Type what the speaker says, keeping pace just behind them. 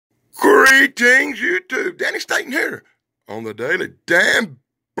Greetings, YouTube. Danny Staten here on the Daily Dan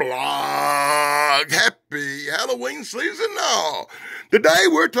Blog. Happy Halloween season all. Today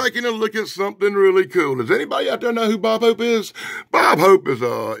we're taking a look at something really cool. Does anybody out there know who Bob Hope is? Bob Hope is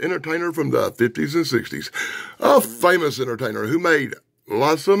an entertainer from the 50s and 60s. A famous entertainer who made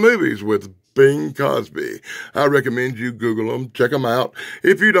lots of movies with Bing Crosby. I recommend you Google them, check them out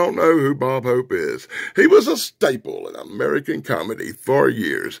if you don't know who Bob Hope is. He was a staple in American comedy for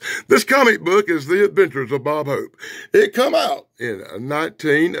years. This comic book is The Adventures of Bob Hope. It come out in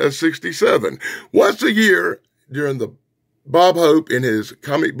 1967. Once a year during the Bob Hope in his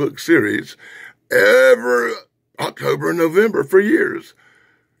comic book series, every October and November for years.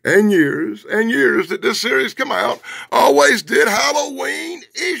 And years that this series come out, always did Halloween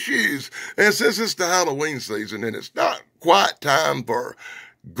issues. And since it's the Halloween season and it's not quite time for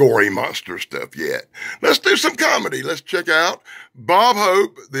gory monster stuff yet, let's do some comedy. Let's check out Bob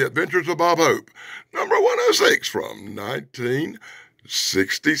Hope, The Adventures of Bob Hope, number 106 from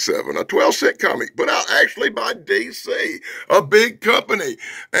 1967, a 12-cent comic put out actually by DC, a big company.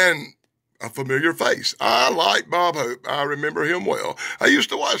 And a familiar face. I like Bob Hope. I remember him well. I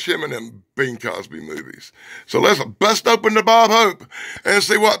used to watch him in them Bing Crosby movies. So let's bust open the Bob Hope and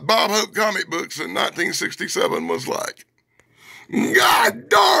see what Bob Hope comic books in 1967 was like. God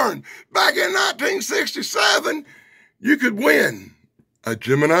darn! Back in 1967, you could win a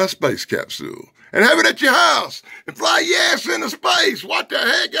Gemini space capsule and have it at your house and fly your ass into space. What the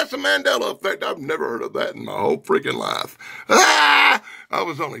heck? That's a Mandela effect. I've never heard of that in my whole freaking life. I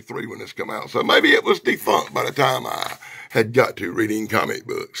was only 3 when this came out, so maybe it was defunct by the time I had got to reading comic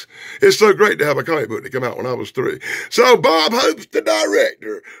books. It's so great to have a comic book that came out when I was 3. So Bob Hope's the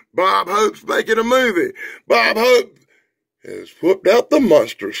director. Bob Hope's making a movie. Bob Hope has whooped out the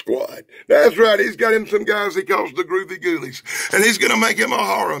Monster Squad. That's right, he's got him some guys he calls the Groovy Ghoulies, and he's going to make him a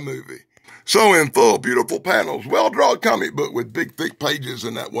horror movie. So in full, beautiful panels, well-drawn comic book with big, thick pages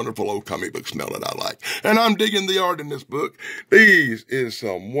and that wonderful old comic book smell that I like. And I'm digging the art in this book. These is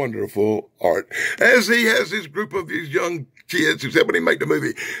some wonderful art. As he has his group of these young kids who's helping him make the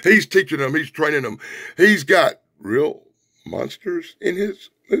movie, he's teaching them, he's training them. He's got real monsters in his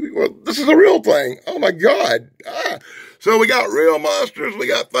movie. Well, this is a real thing. Oh, my God. So we got real monsters, we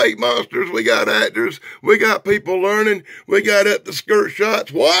got fake monsters, we got actors, we got people learning, we got up the skirt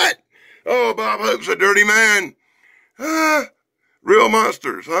shots. What? Oh, Bob Hope's a dirty man. Real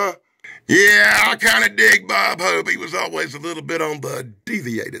monsters, huh? Yeah, I kind of dig Bob Hope. He was always a little bit on the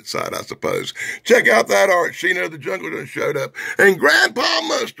deviated side, I suppose. Check out that art. Sheena of the Jungle done showed up. And Grandpa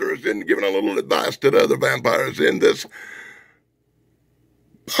Munster is giving a little advice to the other vampires in this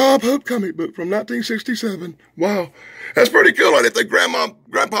Bob Hope comic book from 1967. Wow. That's pretty cool. I did the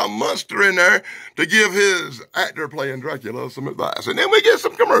Grandpa Munster in there to give his actor playing Dracula some advice. And then we get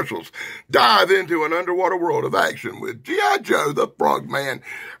some commercials. Dive into an underwater world of action with G.I. Joe, the Frogman.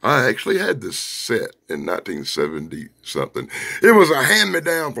 I actually had this set in 1970-something. It was a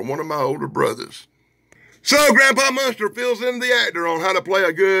hand-me-down from one of my older brothers. So Grandpa Munster fills in the actor on how to play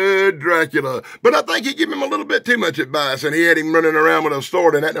a good Dracula. But I think he gave him a little bit too much advice, and he had him running around with a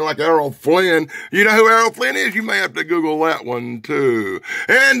sword and acting like Errol Flynn. You know who Errol Flynn is? You may have to Google that one, too.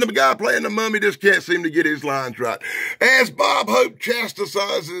 And the guy playing the mummy just can't seem to get his lines right. As Bob Hope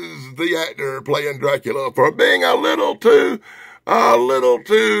chastises the actor playing Dracula for being a little too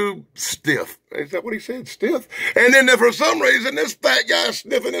stiff. Is that what he said? Stiff? And then for some reason, this fat guy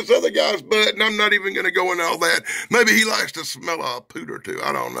sniffing this other guy's butt, and I'm not even going to go into all that. Maybe he likes to smell a poot or two.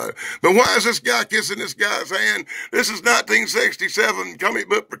 I don't know. But why is this guy kissing this guy's hand? This is 1967 comic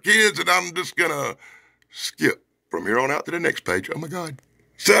book for kids, and I'm just going to skip from here on out to the next page. Oh, my God.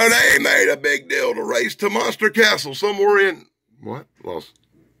 So they made a big deal to race to Monster Castle somewhere in, what?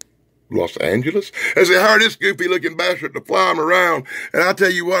 Los Angeles, as they hired this goofy-looking bastard to fly him around. And I tell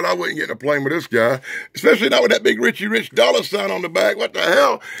you what, I wouldn't get in a plane with this guy, especially not with that big Richie Rich dollar sign on the back. What the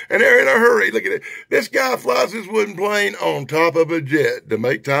hell? And they're in a hurry. Look at it. This guy flies his wooden plane on top of a jet to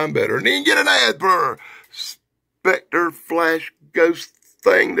make time better. And he can get an ad for a Spectre Flash Ghost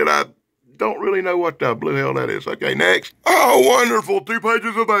thing that I don't really know what the blue hell that is. Okay, next. Oh, wonderful. 2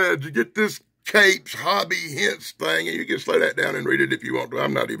 pages of ads. You get this Capes Hobby Hints thing, and you can slow that down and read it if you want to.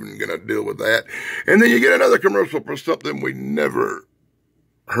 I'm not even going to deal with that. And then you get another commercial for something we never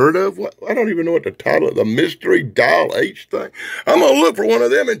heard of. What? I don't even know what the title of the Mystery Doll H thing. I'm going to look for one of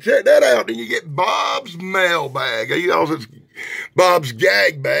them and check that out. And you get Bob's Mailbag. He calls it Bob's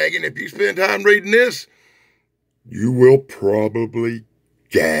Gag Bag. And if you spend time reading this, you will probably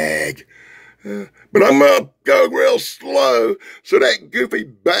gag. But I'm going to go real slow so that goofy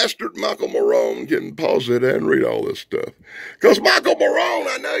bastard Michael Marone can pause it and read all this stuff. Because Michael Marone,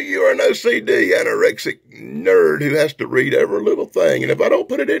 I know you're an OCD anorexic nerd who has to read every little thing. And if I don't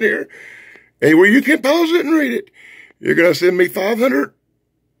put it in here, anywhere you can pause it and read it, you're going to send me 500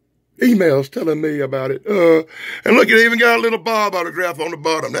 emails telling me about it. And look, it even got a little Bob autograph on the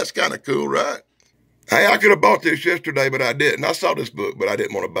bottom. That's kind of cool, right? Hey, I could have bought this yesterday, but I didn't. I saw this book, but I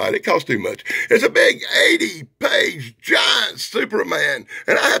didn't want to buy it. It cost too much. It's a big 80-page giant Superman.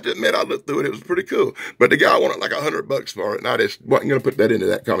 And I have to admit, I looked through it. It was pretty cool. But the guy wanted like $100 for it, and I just wasn't going to put that into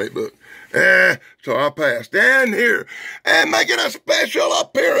that comic book. So I passed. And here, and making a special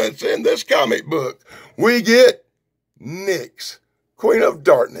appearance in this comic book, we get Nyx, Queen of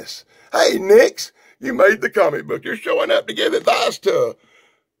Darkness. Hey, Nyx, you made the comic book. You're showing up to give advice to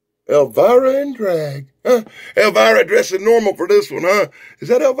Elvira in drag. Elvira dressing normal for this one, huh? Is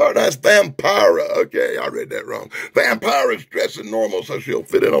that Elvira? That's Vampira. Okay, I read that wrong. Vampira's dressing normal so she'll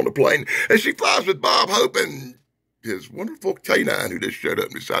fit in on the plane. And she flies with Bob Hope and his wonderful canine who just showed up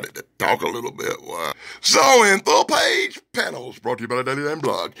and decided to talk a little bit. Wow. So in full-page panels brought to you by the Daily Damn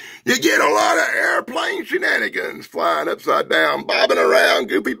Blog, you get a lot of airplane shenanigans flying upside down, bobbing around,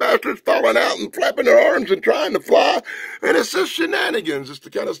 goofy bastards falling out and flapping their arms and trying to fly. And it's just shenanigans. It's the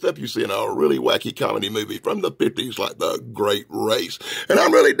kind of stuff you see in a really wacky comedy movie from the 50s like The Great Race. And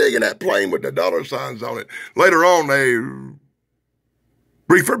I'm really digging that plane with the dollar signs on it. Later on, they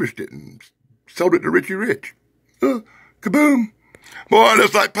refurbished it and sold it to Richie Rich. Kaboom. Boy,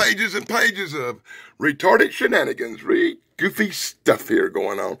 there's like pages and pages of retarded shenanigans, goofy stuff here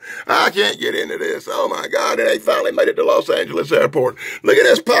going on. I can't get into this. Oh my God, and they finally made it to Los Angeles airport. Look at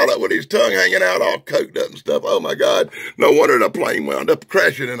this pilot with his tongue hanging out all coked up and stuff. Oh my God, no wonder the plane wound up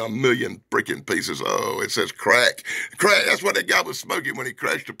crashing in a million freaking pieces. Oh, it says crack. Crack, that's what the guy was smoking when he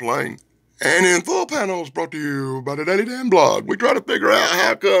crashed the plane. And in full panels brought to you by the Daily Damn Blog, we try to figure out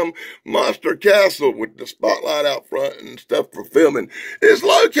how come Monster Castle with the spotlight out front and stuff for filming is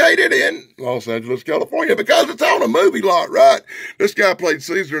located in Los Angeles, California, because it's on a movie lot, right? This guy played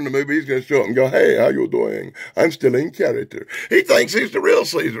Caesar in the movie. He's going to show up and go, hey, how you doing? I'm still in character. He thinks he's the real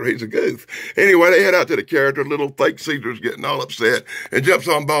Caesar. He's a goof. Anyway, they head out to the character. Little fake Caesar's getting all upset and jumps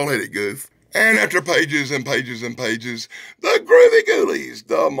on bald-headed goof. And after pages and pages and pages, the Groovy Ghoulies,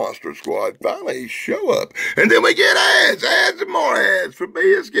 the Monster Squad, finally show up. And then we get ads and more ads for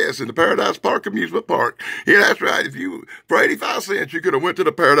me as guests in the Paradise Park Amusement Park. Yeah, that's right. For 85 cents, you could have went to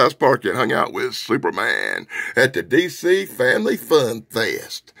the Paradise Park and hung out with Superman at the DC Family Fun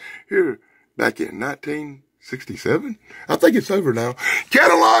Fest. Here, back in 1967? I think it's over now.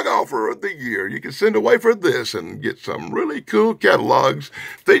 Catalog offer of the year. You can send away for this and get some really cool catalogs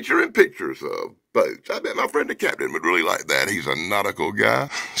featuring pictures of boats. I bet my friend the captain would really like that. He's a nautical guy.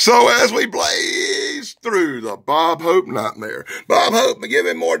 So as we blaze through the Bob Hope nightmare, Bob Hope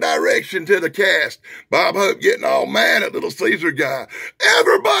giving more direction to the cast, Bob Hope getting all mad at little Caesar guy.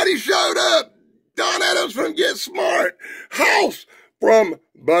 Everybody showed up. Don Adams from Get Smart, House from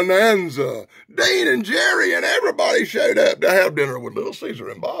Bonanza, Dean and Jerry and everybody showed up to have dinner with Little Caesar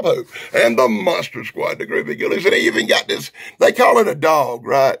and Bob Hope and the Monster Squad, the Groovy Ghoulies. And they even got this, they call it a dog,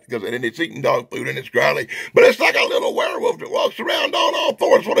 right? Because it's eating dog food and it's growly. But it's like a little werewolf that walks around on all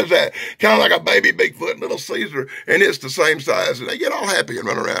fours. What is that? Kind of like a baby Bigfoot, Little Caesar. And it's the same size. And they get all happy and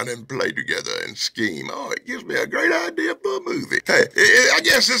run around and play together and scheme. Oh, it gives me a great idea for a movie. Hey, I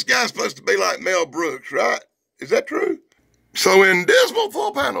guess this guy's supposed to be like Mel Brooks, right? Is that true? So in dismal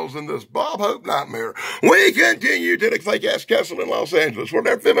full panels in this Bob Hope nightmare, we continue to the fake-ass castle in Los Angeles where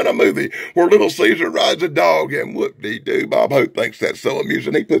they're filming a movie where Little Caesar rides a dog and whoop-dee-doo. Bob Hope thinks that's so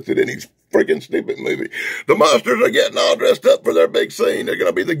amusing he puts it in his freaking stupid movie. The monsters are getting all dressed up for their big scene. They're going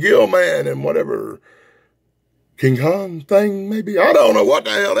to be the Gill Man and whatever King Kong thing, maybe. I don't know what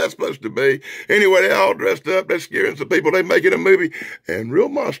the hell that's supposed to be. Anyway, they're all dressed up. They're scaring some people. They're making a movie and real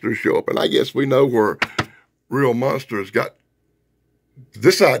monsters show up. And I guess we know where real monsters got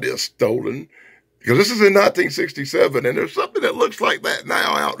this idea stolen, because this is in 1967, and there's something that looks like that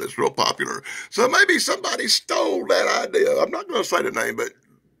now out that's real popular. So maybe somebody stole that idea. I'm not going to say the name, but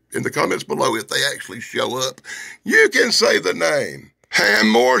in the comments below, if they actually show up, you can say the name.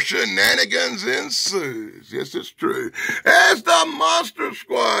 And more shenanigans ensues. Yes, it's true. As the Monster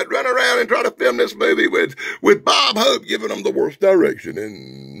Squad run around and try to film this movie with Bob Hope giving them the worst direction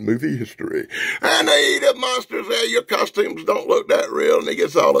in movie history. And the monsters say, your costumes don't look that real. And he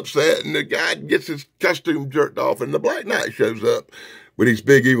gets all upset. And the guy gets his costume jerked off. And the Black Knight shows up with these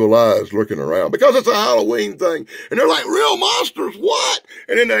big evil eyes looking around because it's a Halloween thing. And they're like, real monsters, what?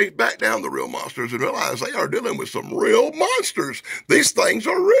 And then they back down the real monsters and realize they are dealing with some real monsters. These things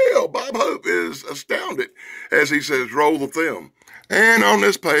are real. Bob Hope is astounded as he says, roll the film. And on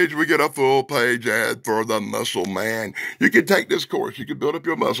this page, we get a full page ad for the Muscle Man. You can take this course. You can build up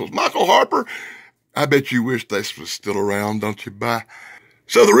your muscles. Michael Harper, I bet you wish this was still around, don't you, bye?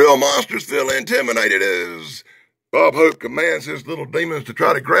 So the real monsters feel intimidated as Bob Hope commands his little demons to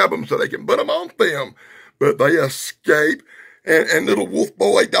try to grab them so they can put them on film. But they escape. And little wolf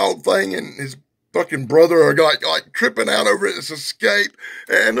boy dog thing and his fucking brother are like tripping out over this escape.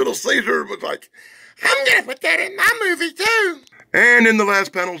 And little Caesar was like, I'm going to put that in my movie too. And in the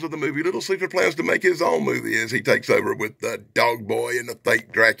last panels of the movie, little Caesar plans to make his own movie as he takes over with the dog boy and the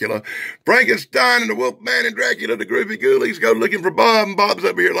fake Dracula. Frankenstein and the Wolfman and Dracula, the Groovy Ghoulies, go looking for Bob, and Bob's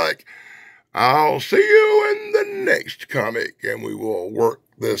over here like, I'll see you in the next comic, and we will work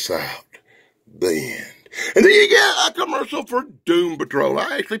this out. The end. And then you get a commercial for Doom Patrol.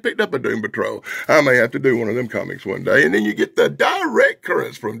 I actually picked up a Doom Patrol. I may have to do one of them comics one day. And then you get the direct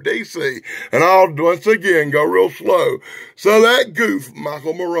currents from DC. And I'll once again go real slow so that goof,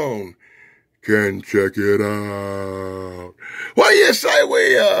 Michael Marone, can check it out. What do you say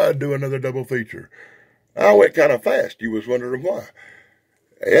we do another double feature? I went kind of fast. You was wondering why.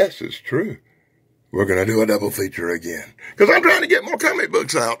 Yes, it's true. We're going to do a double feature again. Because I'm trying to get more comic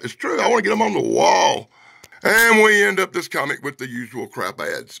books out. It's true. I want to get them on the wall. And we end up this comic with the usual crap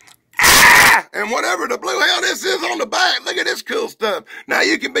ads. Ah! And whatever the blue hell this is on the back, look at this cool stuff. Now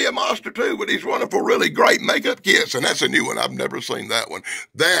you can be a monster too with these wonderful, really great makeup kits. And that's a new one. I've never seen that one.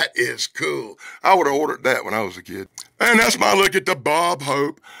 That is cool. I would have ordered that when I was a kid. And that's my look at the Bob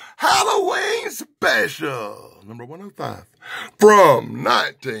Hope Halloween Special, number 105, from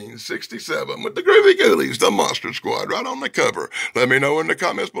 1967 with the Groovy Ghoulies, the Monster Squad, right on the cover. Let me know in the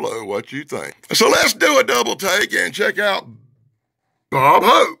comments below what you think. So let's do a double take and check out Bob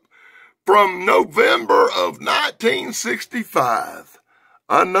Hope from November of 1965.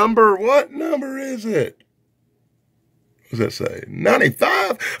 A number, what number is it? What does that say?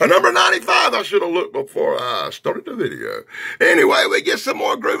 95? A number 95. I should have looked before I started the video. Anyway, we get some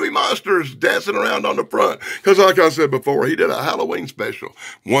more groovy monsters dancing around on the front. Because like I said before, he did a Halloween special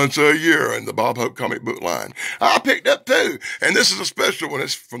once a year in the Bob Hope comic book line. I picked up two. And this is a special one.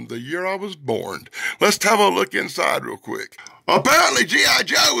 It's from the year I was born. Let's have a look inside real quick. Apparently, G.I.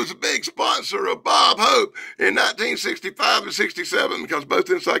 Joe was a big sponsor of Bob Hope in 1965 and 67 because both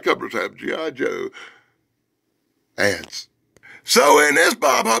inside covers have G.I. Joe ads. So in this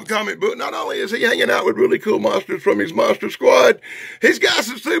Bob Hope comic book, not only is he hanging out with really cool monsters from his Monster Squad, he's got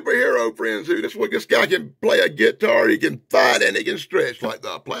some superhero friends who, this guy can play a guitar, he can fight, and he can stretch like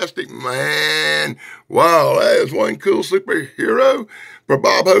the Plastic Man. Wow, that is one cool superhero for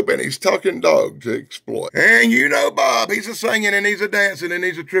Bob Hope and his talking dog to exploit. And you know Bob, he's a singing and he's a dancing and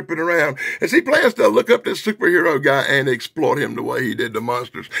he's a tripping around as he plans to look up this superhero guy and exploit him the way he did the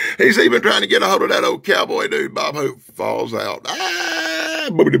monsters. He's even trying to get a hold of that old cowboy dude. Bob Hope falls out.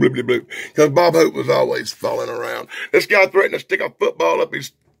 Because Bob Hope was always falling around. This guy threatened to stick a football up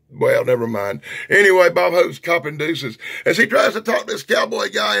his, well, never mind. Anyway, Bob Hope's copping deuces as he tries to talk this cowboy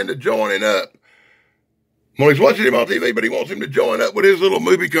guy into joining up. Well, he's watching him on TV, but he wants him to join up with his little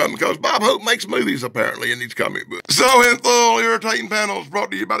movie company because Bob Hope makes movies, apparently, in these comic books. So, in full, irritating panels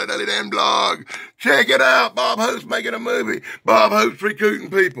brought to you by the Daily Dan Blog. Check it out. Bob Hope's making a movie. Bob Hope's recruiting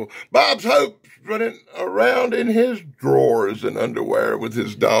people. Bob Hope's running around in his drawers and underwear with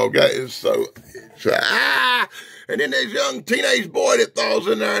his dog. That is so... And then this young teenage boy that falls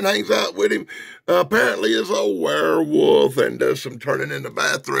in there and hangs out with him apparently is a werewolf and does some turning in the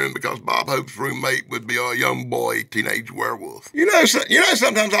bathroom because Bob Hope's roommate would be a young boy, teenage werewolf. You know,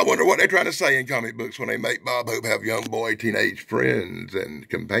 sometimes I wonder what they're trying to say in comic books when they make Bob Hope have young boy, teenage friends and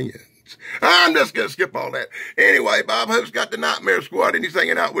companions. I'm just going to skip all that. Anyway, Bob Hope's got the Nightmare Squad and he's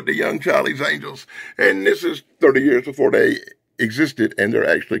hanging out with the young Charlie's Angels. And this is 30 years before they existed and they're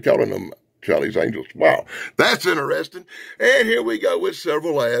actually calling them Charlie's Angels. Wow, that's interesting. And here we go with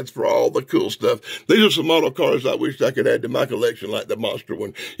several ads for all the cool stuff. These are some model cars I wish I could add to my collection, like the monster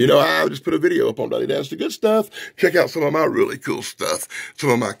one. You know, I just put a video up on Daily Dan's the good stuff. Check out some of my really cool stuff,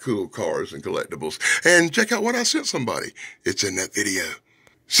 some of my cool cars and collectibles, and check out what I sent somebody. It's in that video.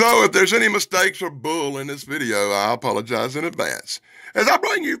 So if there's any mistakes or bull in this video, I apologize in advance. As I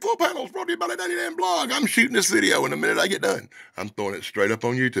bring you full panels brought to you by the Daily Dan Blog, I'm shooting this video in the minute I get done. I'm throwing it straight up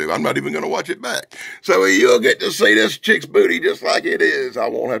on YouTube. I'm not even going to watch it back. So you'll get to see this chick's booty just like it is. I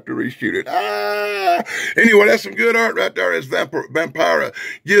won't have to reshoot it. Anyway, that's some good art right there as Vampira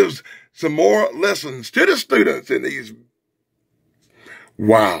gives some more lessons to the students in these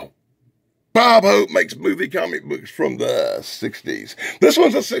Wow. Bob Hope makes movie comic books from the 60s. This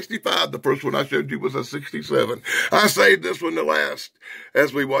one's a 65. The first one I showed you was a 67. I saved this one to last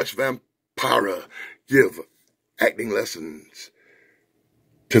as we watch Vampira give acting lessons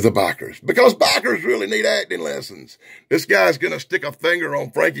to the bikers. Because bikers really need acting lessons. This guy's going to stick a finger on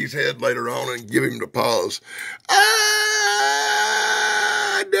Frankie's head later on and give him the pause.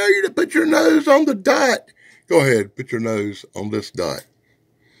 I dare you to put your nose on the dot. Go ahead, put your nose on this dot.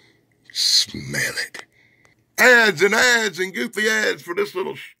 Smell it. Ads and goofy ads for this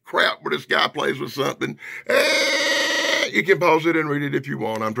little crap where this guy plays with something. You can pause it and read it if you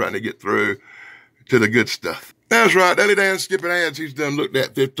want. I'm trying to get through to the good stuff. That's right, Daily Dan's skipping ads he's done looked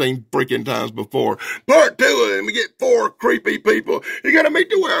at 15 freaking times before. Part 2 and we get 4 creepy people. You're gonna meet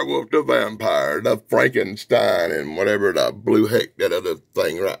the werewolf, the vampire, the Frankenstein, and whatever the blue heck that other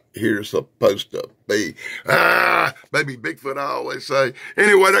thing right here is supposed to be. Baby Bigfoot, I always say.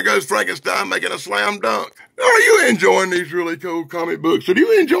 Anyway, there goes Frankenstein making a slam dunk. Are you enjoying these really cool comic books? Do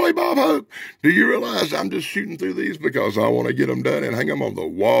you enjoy Bob Hope? Do you realize I'm just shooting through these because I want to get them done and hang them on the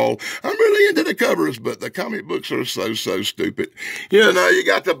wall? I'm really into the covers, but the comic books are so stupid. You know, you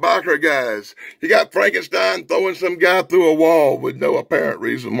got the biker guys. You got Frankenstein throwing some guy through a wall with no apparent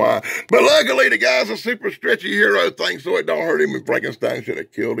reason why. But luckily, the guy's a super stretchy hero thing, so it don't hurt him, and Frankenstein should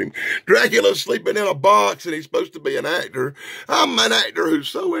have killed him. Dracula's sleeping in a box, and he's supposed to be an actor. I'm an actor who's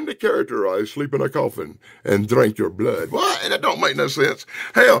so into character, I sleep in a coffin and drink your blood. What? And it don't make no sense.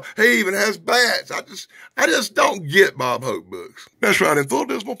 Hell, he even has bats. I just don't get Bob Hope books. That's right, and Full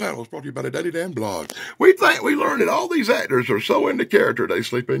Dismal Panels brought to you by the Daily Dan blog. We think we learned that all these actors are so into character, they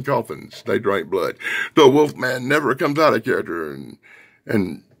sleep in coffins, they drink blood. The Wolfman never comes out of character,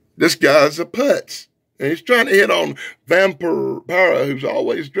 and this guy's a putz. And he's trying to hit on Vampira, who's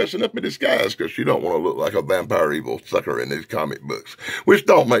always dressing up in disguise because she don't want to look like a vampire evil sucker in these comic books, which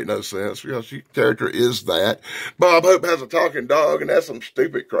don't make no sense because she character is that. Bob Hope has a talking dog, and that's some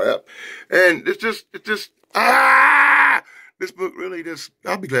stupid crap. And it's just, this book really just,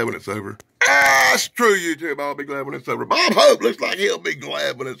 I'll be glad when it's over. Screw you too, I'll be glad when it's over. Bob Hope looks like he'll be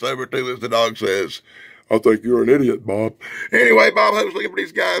glad when it's over too, as the dog says. I think you're an idiot, Bob. Anyway, Bob Hope's looking for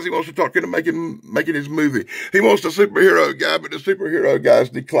these guys. He wants to talk into making his movie. He wants the superhero guy, but the superhero guy's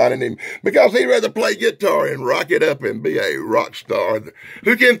declining him because he'd rather play guitar and rock it up and be a rock star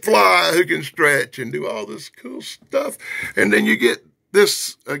who can fly, who can stretch, and do all this cool stuff. And then you get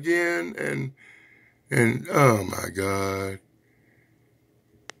this again, and oh my God.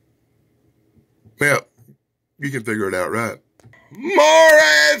 Well, you can figure it out, right? More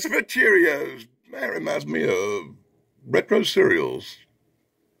ads for Cheerios. That reminds me of retro cereals,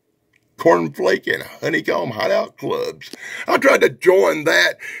 cornflake and honeycomb hideout clubs. I tried to join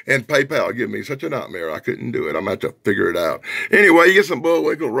that, and PayPal gave me such a nightmare I couldn't do it. I'm going to have to figure it out. Anyway, you get some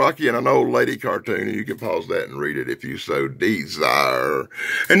Bullwinkle, Rocky, and an old lady cartoon, and you can pause that and read it if you so desire.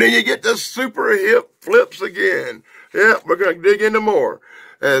 And then you get the super hip flips again. Yeah, we're going to dig into more,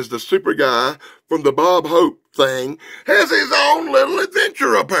 as the super guy from the Bob Hope thing has his own little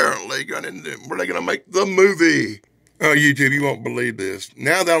adventure, apparently. Where they going to make the movie. Oh, YouTube, you won't believe this.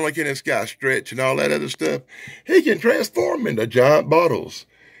 Now that I'm looking at this guy stretch and all that other stuff, he can transform into giant bottles.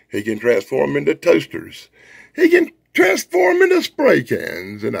 He can transform into toasters. He can transform into spray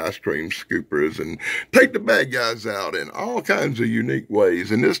cans and ice cream scoopers and take the bad guys out in all kinds of unique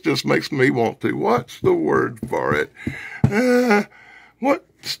ways. And this just makes me want to. What's the word for it?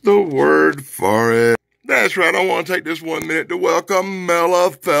 What's the word for it? That's right, I want to take this 1 minute to welcome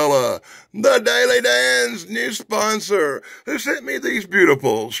Mellafella, the Daily Dan's new sponsor, who sent me these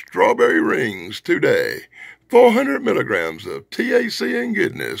beautiful strawberry rings today. 400 milligrams of TAC and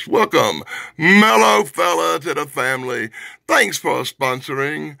goodness. Welcome, Mellafella, to the family. Thanks for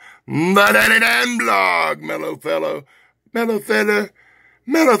sponsoring the Daily Dan blog, Mellafella. Mellafella,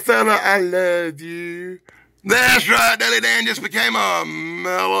 I love you. That's right, Daily Dan just became a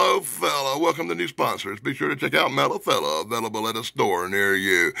Mellafella. Welcome to new sponsors. Be sure to check out Mellafella, available at a store near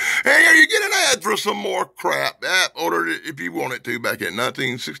you. And here you get an ad for some more crap. Ordered it if you want it to back in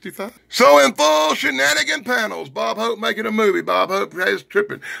 1965. So in full shenanigan panels, Bob Hope making a movie. Bob Hope has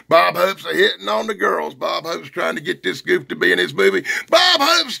tripping. Bob Hope's hitting on the girls. Bob Hope's trying to get this goof to be in his movie. Bob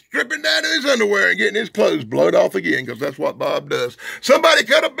Hope's stripping down to his underwear and getting his clothes blowed off again, because that's what Bob does. Somebody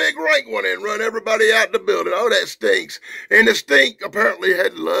cut a big rank one and run everybody out the building. Oh, that stinks. And the stink apparently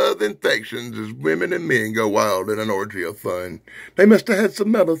had love infections as women and men go wild in an orgy of fun. They must have had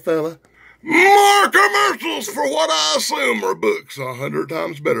some Mellafella. More commercials for what I assume are books 100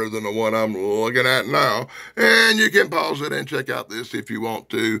 times better than the one I'm looking at now. And you can pause it and check out this if you want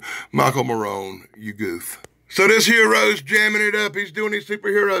to. Michael Marone, you goof. So this hero's jamming it up. He's doing his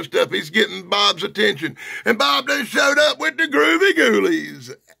superhero stuff. He's getting Bob's attention. And Bob done showed up with the Groovy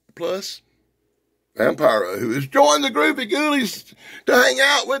Ghoulies. Plus Vampiro, who has joined the Groovy Ghoulies to hang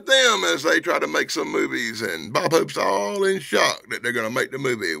out with them as they try to make some movies. And Bob Hope's all in shock that they're going to make the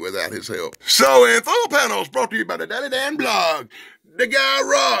movie without his help. So in Full Panels, brought to you by the Daddy Dan blog, The Guy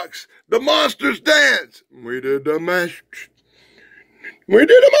Rocks, The Monsters Dance. We did the mash. We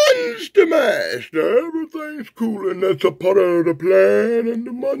did a Monster Mash. Now everything's cool and that's a part of the plan. And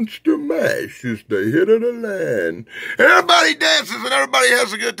the Monster Mash is the hit of the land. And everybody dances and everybody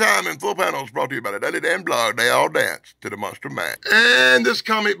has a good time. And Full Panels brought to you by the Daily Dan blog. They all dance to the Monster Mash. And this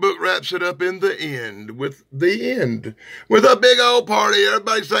comic book wraps it up in the end. With a big old party.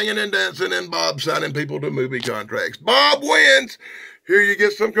 Everybody singing and dancing and Bob signing people to movie contracts. Bob wins. Here you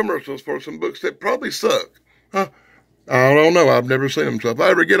get some commercials for some books that probably suck. Huh? I don't know. I've never seen them. So if I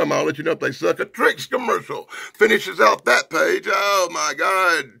ever get them, I'll let you know if they suck. A Tricks commercial finishes out that page. Oh, my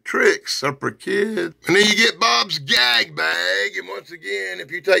God. Tricks are for kids. And then you get Bob's gag bag. And once again,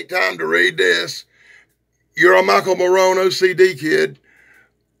 if you take time to read this, you're a Michael Morone OCD kid,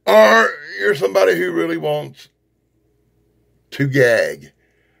 or you're somebody who really wants to gag.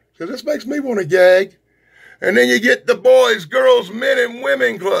 So this makes me want to gag. And then you get the Boys, Girls, Men, and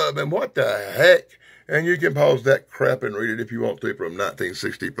Women Club. And what the heck? And you can pause that crap and read it if you want to from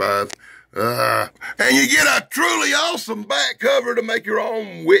 1965. And you get a truly awesome back cover to make your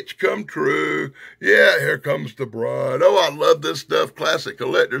own witch come true. Yeah, here comes the bride. Oh, I love this stuff. Classic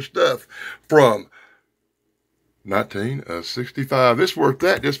collector stuff from 1965. It's worth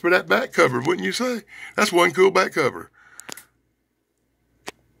that just for that back cover, wouldn't you say? That's one cool back cover.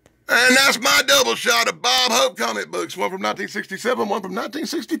 And that's my double shot of Bob Hope comic books. One from 1967, one from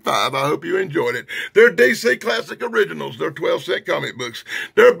 1965. I hope you enjoyed it. They're DC Classic Originals. They're 12-cent comic books.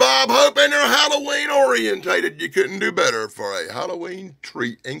 They're Bob Hope and they're Halloween orientated. You couldn't do better for a Halloween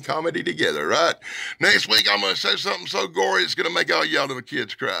treat and comedy together, right? Next week, I'm going to say something so gory it's going to make all y'all little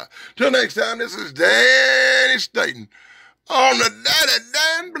kids cry. Till next time, this is Danny Staton on the Daddy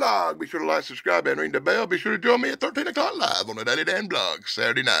Dan blog. Be sure to like, subscribe, and ring the bell. Be sure to join me at 13 o'clock live on the Daddy Dan blog,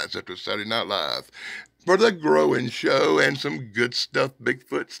 Saturday nights after Saturday Night Live, for the growing show and some good stuff,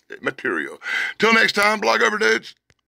 Bigfoot material. Till next time, blog over, dudes.